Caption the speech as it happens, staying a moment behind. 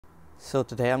So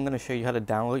today I'm going to show you how to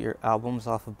download your albums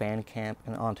off of Bandcamp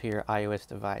and onto your iOS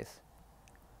device.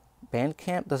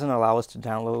 Bandcamp doesn't allow us to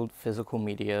download physical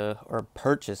media or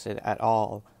purchase it at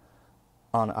all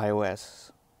on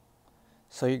iOS.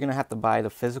 So you're going to have to buy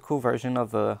the physical version of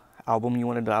the album you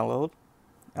want to download.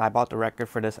 I bought the record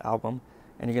for this album,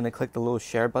 and you're going to click the little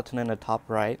share button in the top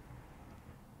right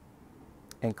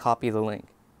and copy the link.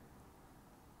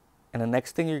 And the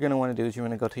next thing you're going to want to do is you're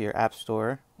going to go to your app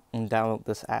store and download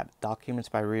this app, Documents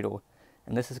by Riddle.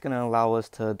 And this is going to allow us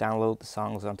to download the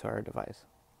songs onto our device.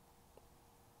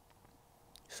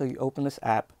 So you open this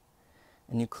app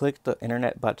and you click the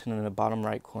internet button in the bottom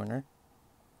right corner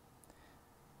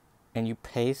and you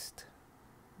paste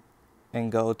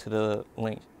and go to the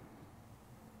link.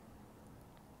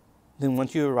 Then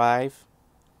once you arrive,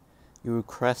 you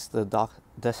request the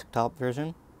desktop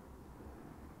version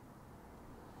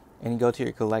and you go to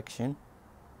your collection.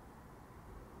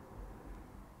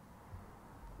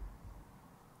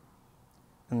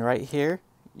 And right here,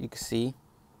 you can see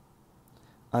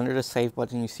under the save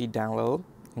button, you see download,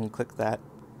 and you click that.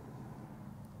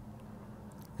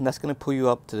 And that's going to pull you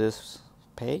up to this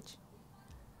page.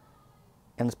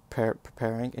 And it's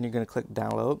preparing, and you're going to click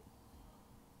download.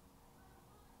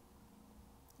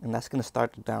 And that's going to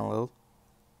start the download.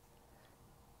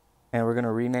 And we're going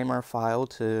to rename our file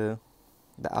to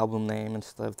the album name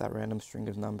instead of that random string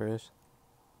of numbers.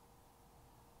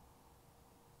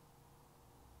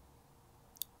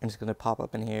 And it's going to pop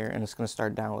up in here and it's going to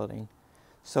start downloading.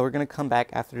 So we're going to come back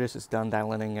after this is done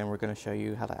downloading and we're going to show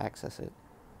you how to access it.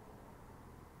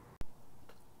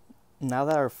 Now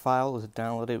that our file is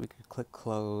downloaded, we could click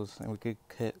close and we could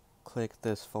click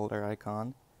this folder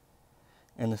icon.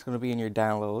 And it's going to be in your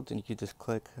downloads and you could just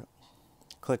click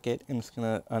it and it's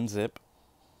going to unzip.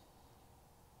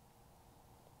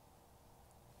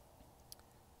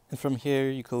 And from here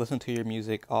you can listen to your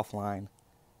music offline.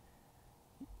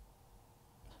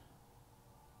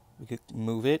 We could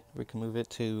move it. We can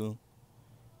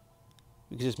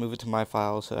just move it to my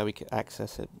file so that we can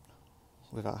access it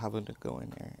without having to go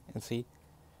in there. And see,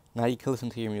 now you can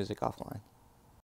listen to your music offline.